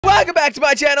welcome back to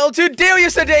my channel.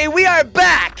 Today we are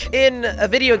back in a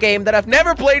video game that I've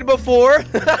never played before.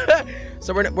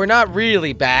 So we're not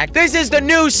really back. This is the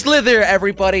new Slither,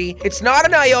 everybody. It's not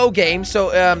an IO game,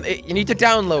 so you need to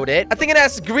download it. I think it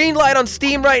has green light on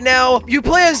Steam right now. You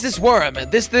play as this worm.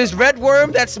 This red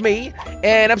worm, that's me.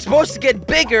 And I'm supposed to get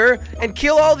bigger and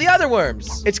kill all the other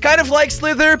worms. It's kind of like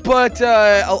Slither, but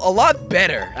a lot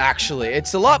better, actually.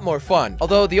 It's a lot more fun.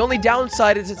 Although the only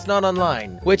downside is it's not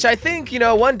online, which I think, you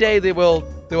know, one day they will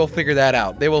figure that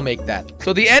out. They will make that.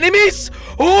 So the enemies,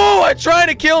 oh, are trying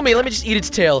to kill me. Let me just eat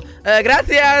its tail.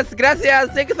 Gracias,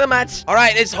 thank you so much. All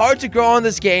right, it's hard to grow on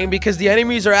this game because the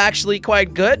enemies are actually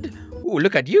quite good. Ooh,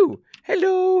 look at you.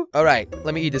 Hello. All right,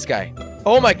 let me eat this guy.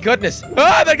 Oh my goodness.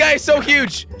 Ah, that guy is so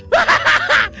huge.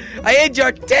 I ate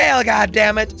your tail, god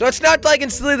damn it. So it's not like in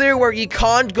Slither where you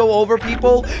can't go over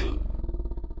people.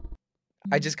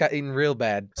 I just got eaten real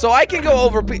bad. So I can go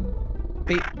over people.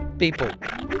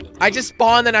 I just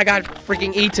spawned and I got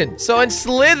freaking eaten. So in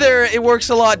Slither, it works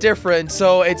a lot different.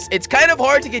 So it's kind of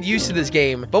hard to get used to this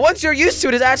game. But once you're used to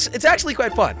it, it's actually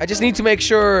quite fun. I just need to make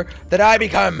sure that I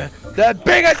become the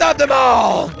biggest of them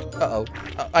all. Uh-oh.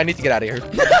 I need to get out of here.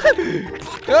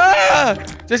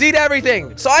 Just eat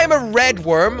everything. So I am a red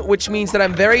worm, which means that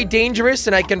I'm very dangerous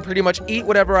and I can pretty much eat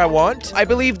whatever I want. I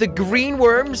believe the green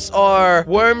worms are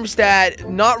worms that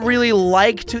not really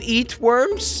like to eat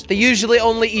worms. They usually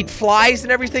only eat flies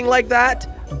and everything like that.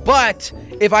 But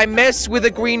if I mess with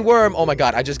a green worm, oh my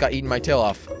god, I just got eaten my tail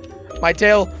off. My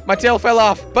tail fell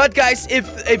off. But guys,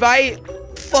 if I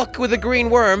fuck with a green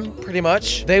worm, pretty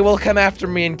much, they will come after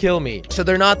me and kill me. So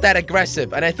they're not that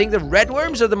aggressive. And I think the red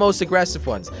worms are the most aggressive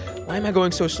ones. Why am I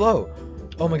going so slow?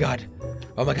 Oh my god.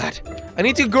 Oh my god. I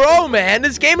need to grow, man.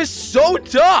 This game is so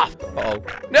tough. Uh-oh.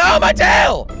 No, my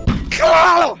tail!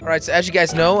 Alright, so as you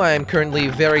guys know, I am currently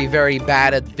very, very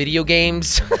bad at video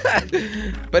games.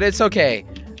 But it's okay.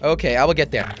 Okay, I will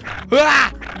get there.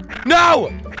 Ah!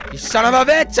 No! You son of a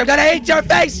bitch! I'm gonna eat your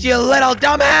face, you little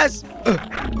dumbass!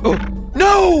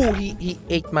 No! He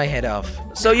ate my head off.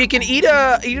 So you can eat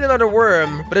another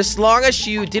worm, but as long as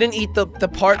you didn't eat the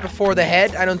part before the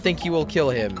head, I don't think you will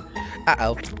kill him.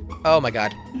 Uh-oh. Oh my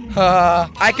god.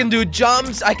 I can do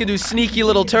jumps, I can do sneaky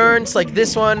little turns like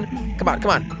this one. Come on,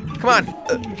 come on. Come on.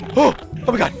 Oh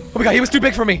my god. Oh my god, he was too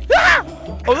big for me. Ah!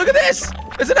 Oh, look at this.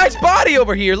 There's a nice body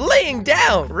over here laying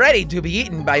down, ready to be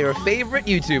eaten by your favorite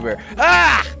YouTuber.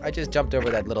 Ah! I just jumped over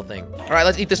that little thing. All right,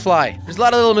 let's eat this fly. There's a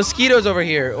lot of little mosquitoes over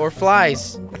here, or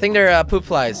flies. I think they're poop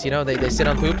flies, you know, they sit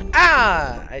on poop.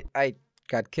 Ah! I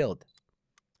got killed.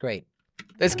 Great.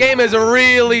 This game is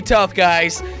really tough,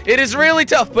 guys. It is really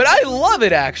tough, but I love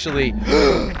it, actually.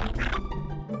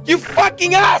 You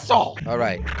fucking asshole! All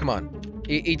right, come on.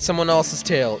 Eat someone else's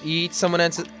tail. Eat someone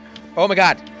else's... Oh my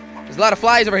god. There's a lot of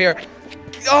flies over here.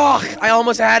 Oh, I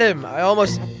almost had him.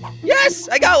 Yes,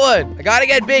 I got one. I gotta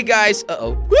get big, guys.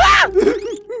 Uh-oh. Ah!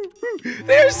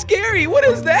 They're scary. What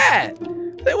is that?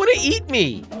 They want to eat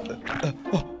me.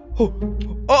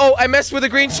 Uh-oh, I messed with a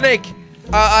green snake.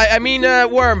 I mean,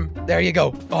 worm. There you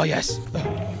go. Oh, yes.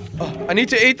 I need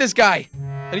to eat this guy.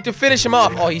 I need to finish him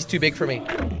off. Oh, he's too big for me.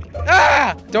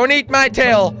 Ah! Don't eat my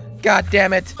tail. God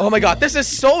damn it. Oh my god, this is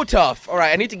so tough. All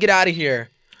right, I need to get out of here.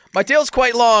 My tail's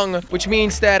quite long, which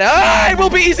means that it will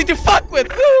be easy to fuck with.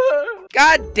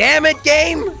 God damn it,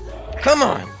 game. Come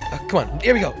on. Come on,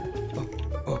 here we go.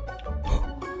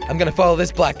 I'm gonna follow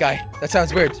this black guy. That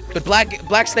sounds weird. But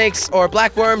black snakes or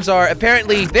black worms are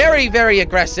apparently very, very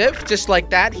aggressive. Just like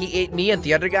that, he ate me and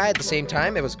the other guy at the same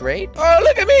time. It was great. Oh,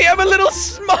 look at me. I'm a little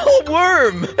small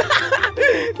worm.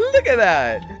 Look at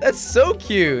that. That's so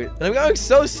cute. And I'm going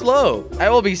so slow. I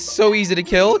will be so easy to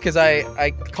kill because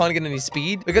I can't get any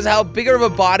speed. Because how bigger of a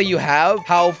body you have,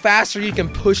 how faster you can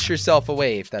push yourself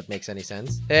away, if that makes any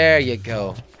sense. There you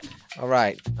go. All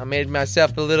right, I made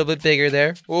myself a little bit bigger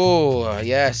there. Oh,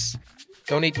 yes.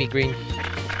 Don't eat me, green.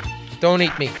 Don't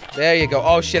eat me. There you go.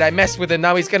 Oh, shit, I messed with him.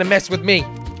 Now he's gonna mess with me.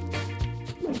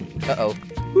 Uh-oh.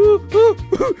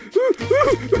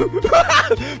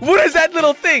 What is that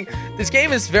little thing? This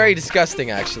game is very disgusting,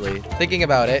 actually. Thinking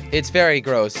about it, it's very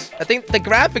gross. I think the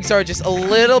graphics are just a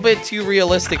little bit too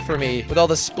realistic for me with all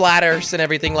the splatters and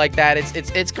everything like that.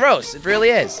 It's gross. It really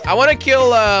is. I want to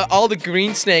kill all the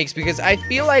green snakes because I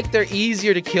feel like they're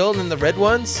easier to kill than the red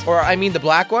ones, or I mean the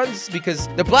black ones, because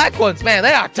the black ones, man,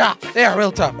 they are tough. They are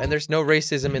real tough, and there's no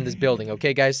racism in this building,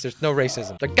 okay, guys? There's no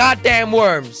racism. They're goddamn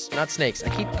worms, not snakes. I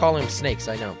keep calling them snakes,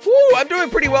 I know. Woo, I'm doing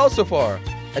pretty well so far.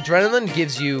 Adrenaline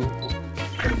gives you...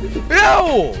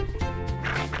 No!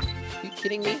 Are you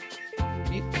kidding me?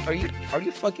 Are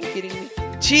you fucking kidding me?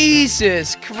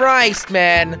 Jesus Christ,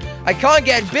 man. I can't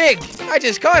get big. I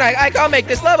just can't. I can't make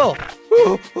this level.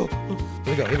 Here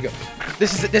we go, here we go.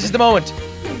 This is the moment.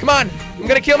 Come on, I'm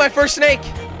gonna kill my first snake.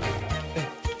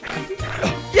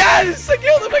 Yes, I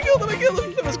killed him, I killed him, I killed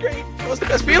him. That was great. That was the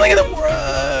best feeling in the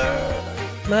world.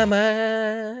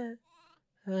 Mama,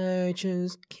 I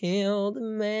just killed a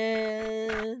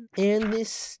man in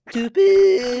this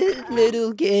stupid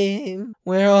little game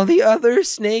where all the other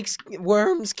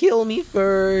worms kill me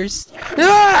first.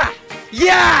 Ah!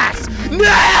 Yes!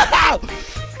 No!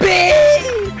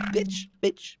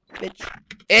 Bitch.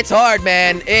 It's hard,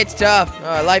 man. It's tough.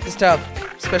 Life is tough,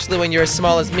 especially when you're as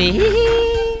small as me.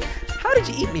 How did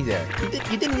you eat me there?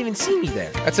 You didn't even see me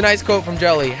there. That's a nice quote from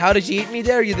Jelly. How did you eat me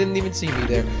there? You didn't even see me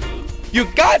there. You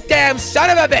goddamn son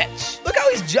of a bitch! Look how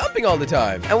he's jumping all the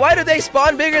time. And why do they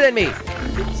spawn bigger than me?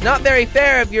 It's not very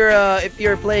fair if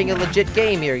you're playing a legit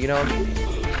game here, you know.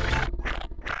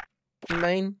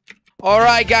 Mine. All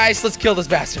right, guys, let's kill this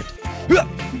bastard.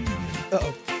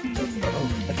 Uh-oh.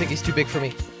 I think he's too big for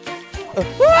me.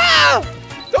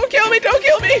 Don't kill me! Don't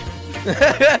kill me!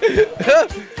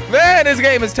 Man, this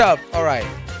game is tough. All right.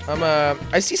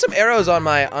 I see some arrows on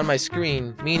my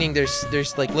screen, meaning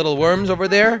there's like little worms over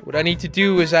there. What I need to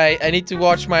do is I need to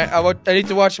watch my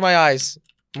eyes.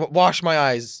 Wash my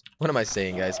eyes. What am I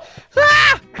saying, guys?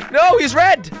 Ah! No, he's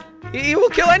red. He will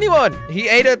kill anyone. He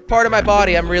ate a part of my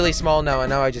body. I'm really small now, and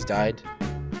now I just died.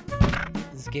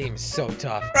 This game is so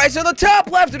tough. All right, so the top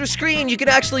left of the screen, you can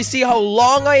actually see how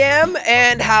long I am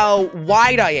and how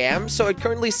wide I am. So it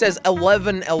currently says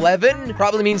 11'11".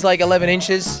 Probably means like 11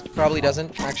 inches. Probably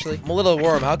doesn't, actually. I'm a little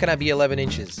worm. How can I be 11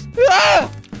 inches? Ah!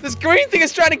 This green thing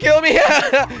is trying to kill me.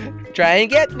 Try and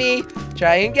get me.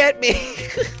 Try and get me.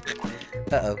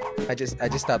 Uh-oh. I just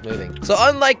stopped moving. So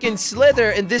unlike in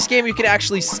Slither, in this game you can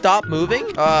actually stop moving,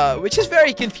 which is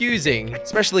very confusing,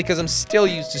 especially because I'm still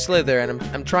used to Slither and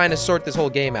I'm trying to sort this whole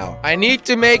game out. I need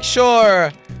to make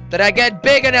sure that I get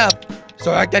big enough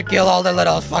so I can kill all the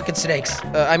little fucking snakes.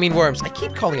 I mean worms. I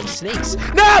keep calling them snakes.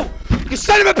 No! You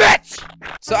son of a bitch!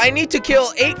 So I need to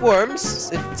kill 8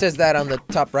 worms. It says that on the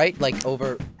top right, like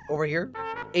over here.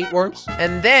 8 worms.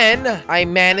 And then I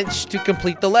managed to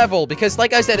complete the level because,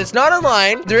 like I said, it's not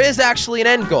online. There is actually an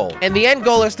end goal, and the end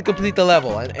goal is to complete the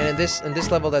level. And in this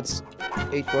level, that's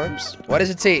 8 worms. What does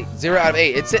it say? 0 out of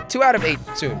 8. It's 2 out of 8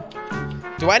 soon.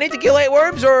 Do I need to kill 8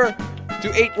 worms, or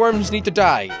do 8 worms need to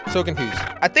die? So confused.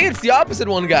 I think it's the opposite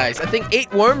one, guys. I think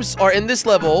 8 worms are in this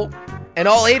level, and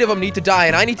all 8 of them need to die,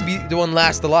 and I need to be the one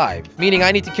last alive. Meaning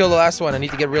I need to kill the last one. I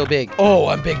need to get real big. Oh,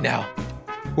 I'm big now.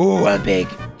 Ooh, I'm big.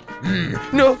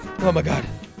 No! Oh my god.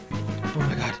 Oh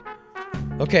my god.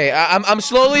 Okay, I'm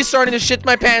slowly starting to shit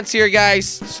my pants here, guys.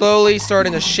 Slowly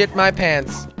starting to shit my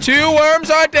pants. 2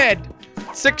 worms are dead.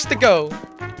 6 to go.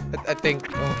 I think.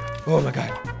 Oh my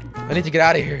god. I need to get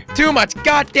out of here. Too much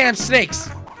goddamn snakes.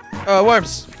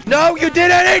 Worms. No, you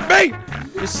didn't eat me!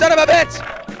 You son of a bitch!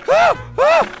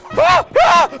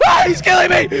 He's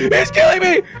killing me! He's killing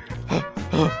me!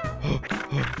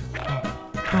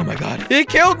 Oh my god. He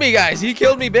killed me, guys. He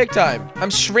killed me big time. I'm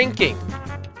shrinking,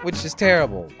 which is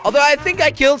terrible. Although I think I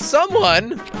killed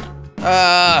someone.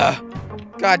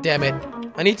 God damn it.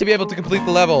 I need to be able to complete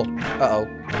the level. Uh-oh.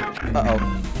 Uh-oh.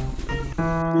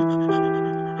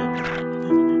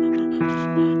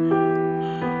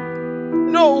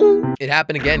 No. It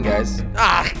happened again, guys.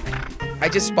 Ah. I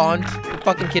just spawned. You're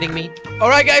fucking kidding me. All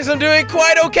right, guys. I'm doing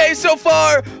quite okay so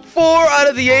far. 4 out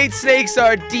of the 8 snakes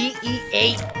are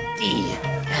DE8D.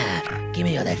 Give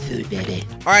me all that food, baby.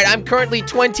 All right, I'm currently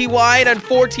 20 wide and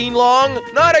 14 long.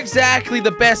 Not exactly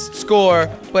the best score,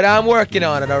 but I'm working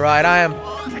on it, all right? I am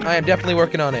definitely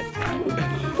working on it.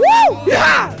 Woo!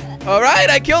 Yeah! All right,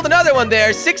 I killed another one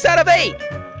there. 6 out of 8.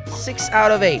 6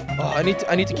 out of 8. Oh, I need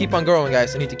to keep on growing,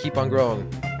 guys. I need to keep on growing.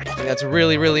 I think that's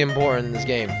really, really important in this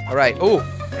game. All right. Oh,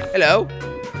 hello.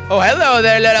 Oh, hello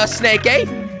there, little snake, eh?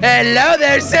 Hello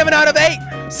there, 7 out of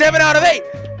 8. 7 out of 8.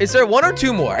 Is there 1 or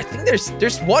 2 more? I think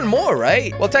there's 1 more,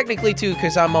 right? Well, technically 2,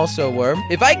 because I'm also a worm.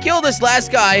 If I kill this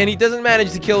last guy and he doesn't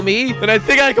manage to kill me, then I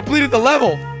think I completed the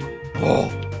level. Oh,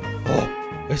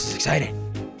 this is exciting.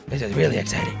 This is really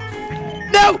exciting.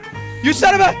 No! You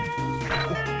son of a...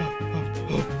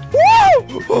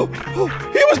 Woo!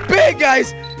 He was big,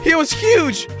 guys. He was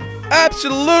huge.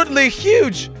 Absolutely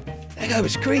huge. That guy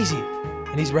was crazy.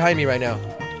 And he's behind me right now.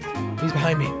 He's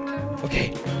behind me.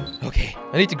 Okay.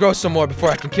 I need to grow some more before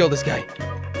I can kill this guy.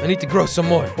 I need to grow some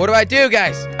more. What do I do,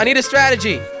 guys? I need a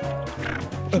strategy.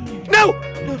 No!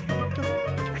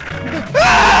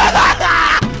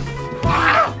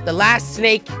 The last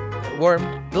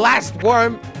the last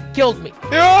worm killed me.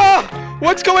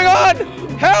 What's going on?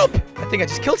 Help! I think I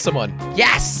just killed someone.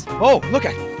 Yes! Oh, look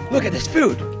at this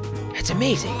food. That's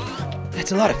amazing.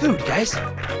 That's a lot of food, guys.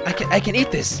 I can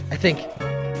eat this, I think.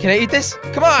 Can I eat this?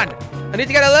 Come on! I need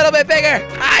to get a little bit bigger.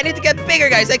 I need to get bigger,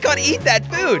 guys. I can't eat that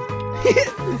food.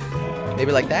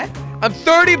 Maybe like that? I'm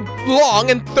 30 long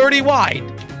and 30 wide.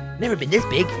 Never been this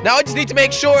big. Now I just need to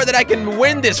make sure that I can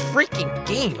win this freaking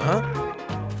game, huh?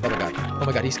 Oh my god. Oh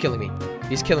my god, he's killing me.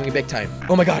 He's killing me big time.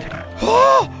 Oh my god.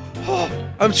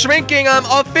 I'm shrinking. I'm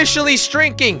officially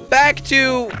shrinking. Back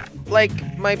to, like,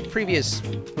 my previous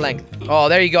length. Oh,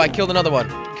 there you go. I killed another one.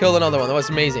 Killed another one. That was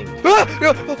amazing. Come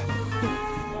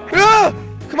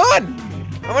on.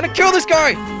 I want to kill this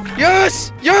guy.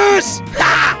 Yes. Yes.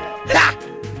 Ha! Ha!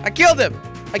 I killed him.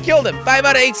 I killed him. 5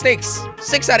 out of 8 snakes.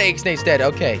 6 out of 8 snakes dead.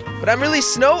 Okay. But I'm really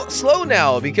slow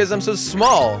now because I'm so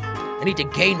small. I need to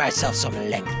gain myself some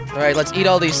length. All right, let's eat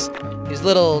all these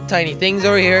little tiny things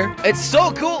over here. It's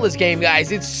so cool, this game,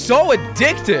 guys. It's so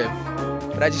addictive.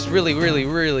 But I just really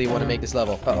want to make this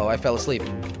level. Uh-oh, I fell asleep.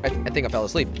 I think I fell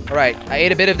asleep. All right, I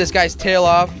ate a bit of this guy's tail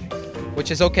off, which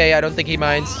is okay. I don't think he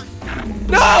minds.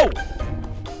 No!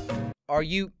 Are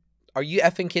you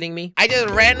effing kidding me? I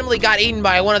just randomly got eaten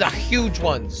by one of the huge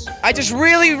ones. I just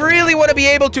really want to be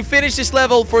able to finish this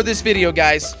level for this video,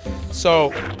 guys.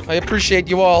 So, I appreciate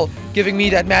you all giving me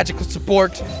that magical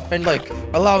support and, like,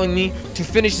 allowing me to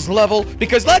finish this level.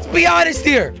 Because let's be honest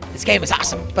here, this game is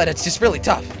awesome, but it's just really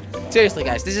tough. Seriously,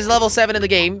 guys, this is level 7 in the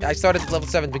game. I started at level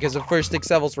 7 because the first 6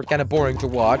 levels were kind of boring to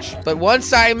watch. But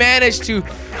once I managed to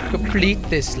complete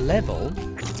this level...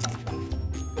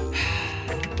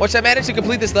 Once I manage to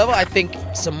complete this level, I think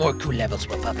some more cool levels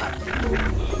will pop up.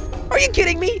 Are you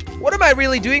kidding me? What am I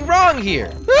really doing wrong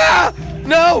here? Ah!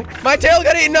 No! My tail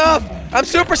got eaten off! I'm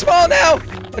super small now!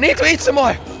 I need to eat some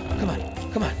more! Come on,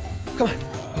 come on, come on.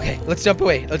 Okay, let's jump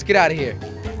away. Let's get out of here.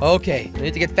 Okay, I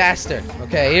need to get faster.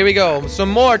 Okay, here we go.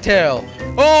 Some more tail.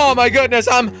 Oh my goodness,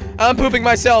 I'm pooping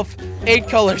myself. 8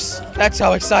 colors. That's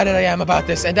how excited I am about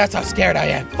this, and that's how scared I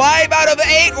am. 5 out of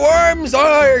 8 worms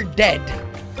are dead.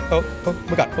 Oh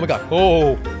my god, oh my god.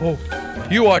 Oh,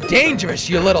 you are dangerous,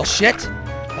 you little shit.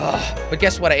 But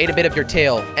guess what? I ate a bit of your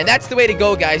tail. And that's the way to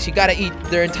go, guys. You gotta eat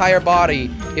their entire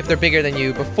body if they're bigger than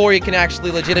you before you can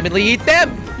actually legitimately eat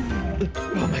them.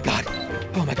 Oh my god.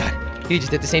 Oh my god. He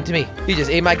just did the same to me. He just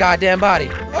ate my goddamn body.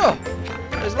 Oh,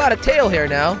 there's a lot of tail here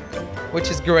now, which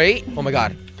is great. Oh my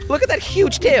god. Look at that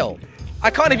huge tail.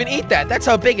 I can't even eat that. That's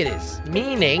how big it is.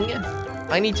 Meaning...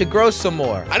 I need to grow some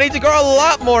more. I need to grow a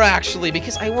lot more, actually,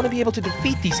 because I want to be able to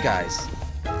defeat these guys.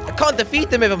 I can't defeat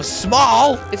them if I'm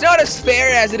small. It's not as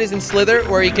fair as it is in Slither,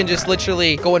 where you can just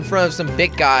literally go in front of some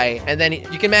big guy, and then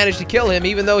you can manage to kill him,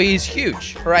 even though he's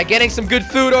huge. All right, getting some good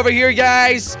food over here,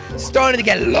 guys. Starting to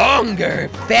get longer,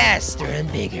 faster, and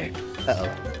bigger.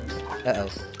 Uh-oh.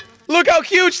 Look how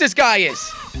huge this guy is.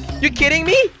 You kidding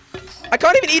me? I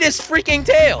can't even eat his freaking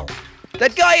tail.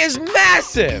 That guy is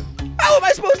massive. How am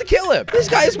I supposed to kill him? This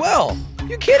guy as well.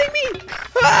 You kidding me?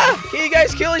 Ah! Can you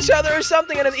guys kill each other or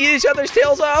something and then eat each other's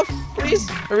tails off? Please?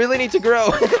 I really need to grow.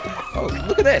 Oh,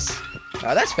 look at this.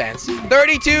 Oh, that's fancy.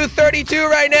 32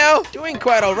 right now. Doing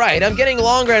quite all right. I'm getting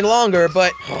longer and longer,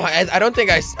 but I don't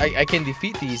think I can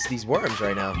defeat these worms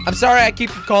right now. I'm sorry I keep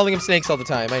calling them snakes all the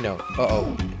time. I know.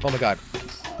 Uh-oh. Oh my god.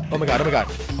 Oh my god. Oh my god.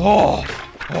 Oh,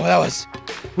 that was...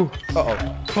 Uh-oh.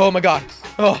 Oh my god.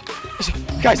 Oh,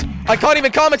 guys, I can't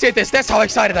even commentate this. That's how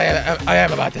excited I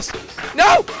am about this.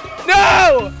 No!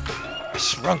 No! I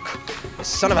shrunk. This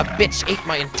son of a bitch ate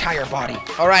my entire body.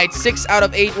 All right, 6 out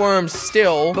of 8 worms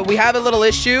still. But we have a little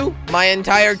issue. My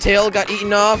entire tail got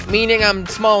eaten off, meaning I'm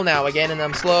small now again, and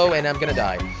I'm slow, and I'm gonna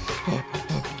die.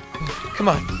 Come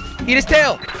on. Eat his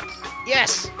tail.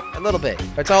 Yes, a little bit.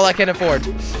 That's all I can afford.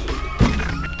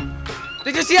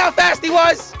 Did you see how fast he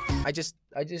was? I just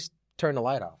turned the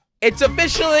light off. It's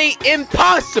officially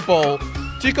impossible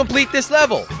to complete this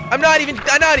level. I'm not even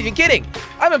kidding.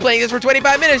 I've been playing this for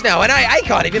 25 minutes now, and I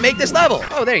can't even make this level.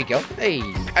 Oh, there you go. Hey,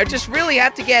 I just really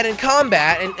have to get in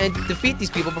combat and defeat these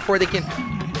people before they can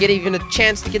get even a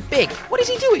chance to get big. What is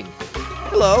he doing?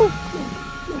 Hello?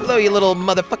 Hello, you little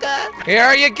motherfucker.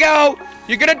 Here you go.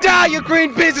 You're gonna die, you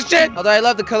green piece of shit. Although I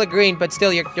love the color green, but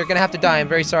still, you're gonna have to die. I'm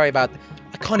very sorry about that.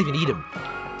 I can't even eat him.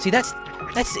 See, that's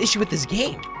the issue with this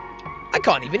game. I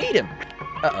can't even eat him.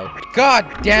 Uh-oh. God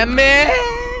damn it!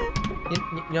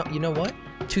 You know what?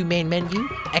 2 main menu,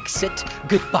 exit,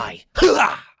 goodbye.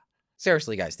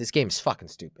 Seriously, guys, this game's fucking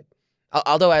stupid.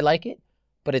 Although I like it,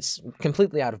 but it's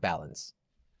completely out of balance.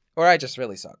 Or I just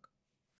really suck.